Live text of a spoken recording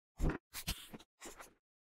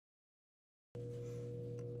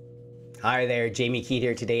Hi there, Jamie Keat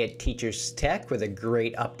here today at Teachers Tech with a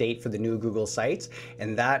great update for the new Google Sites,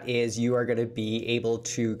 and that is you are going to be able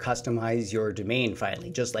to customize your domain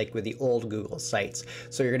finally, just like with the old Google Sites.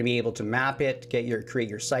 So you're going to be able to map it, create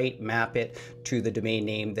your site, map it to the domain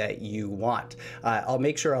name that you want. I'll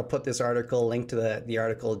make sure I'll put this article, link to the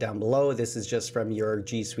article down below. This is just from your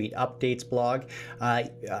G Suite Updates blog.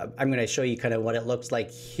 I'm going to show you kind of what it looks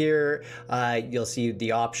like here. You'll see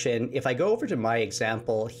the option. If I go over to my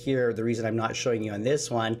example here, the reason I'm not showing you on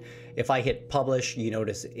this one, if I hit publish, you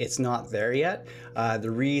notice it's not there yet. The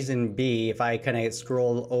reason being, if I kind of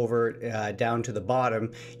scroll over down to the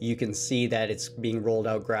bottom, you can see that it's being rolled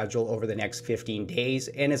out gradual over the next 15 days,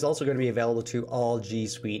 and it's also going to be available to all G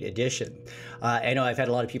Suite edition. I know I've had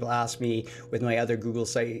a lot of people ask me with my other Google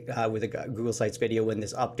site, with the Google Sites video, when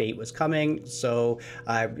this update was coming, so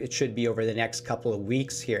it should be over the next couple of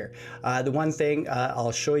weeks here. The one thing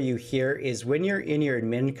I'll show you here is when you're in your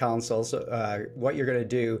admin console, so what you're going to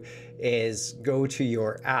do is go to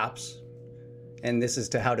your apps, and this is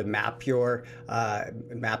to how to map your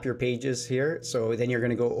pages here. So then you're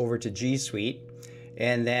going to go over to G Suite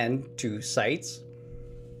and then to Sites.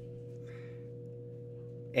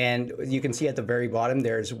 And you can see at the very bottom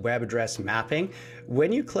there's web address mapping.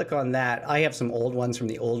 When you click on that, I have some old ones from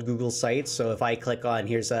the old Google Sites. So if I click on,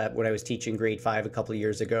 here's when I was teaching grade 5 a couple of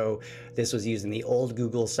years ago, this was using the old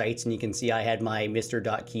Google Sites, and you can see I had my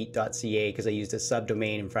mr.keat.ca because I used a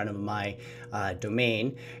subdomain in front of my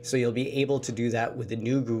domain. So you'll be able to do that with the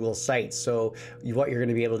new Google Sites. So what you're going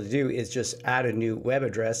to be able to do is just add a new web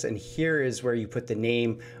address, and here is where you put the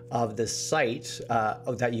name of the site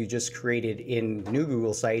that you just created in new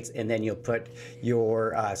Google Sites, and then you'll put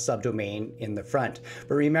your subdomain in the front.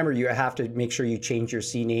 But remember, you have to make sure you change your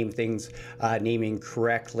CNAME things naming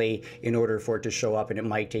correctly in order for it to show up, and it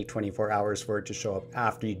might take 24 hours for it to show up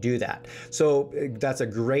after you do that. So that's a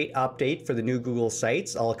great update for the new Google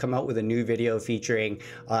Sites. I'll come out with a new video featuring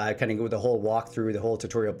kind of with the whole walkthrough, the whole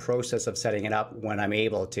tutorial process of setting it up when I'm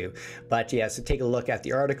able to. But yeah, so take a look at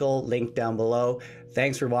the article, link down below.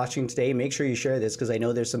 Thanks for watching today. Make sure you share this because I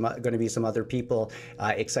know there's going to be some other people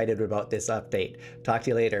excited about this update. Talk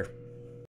to you later.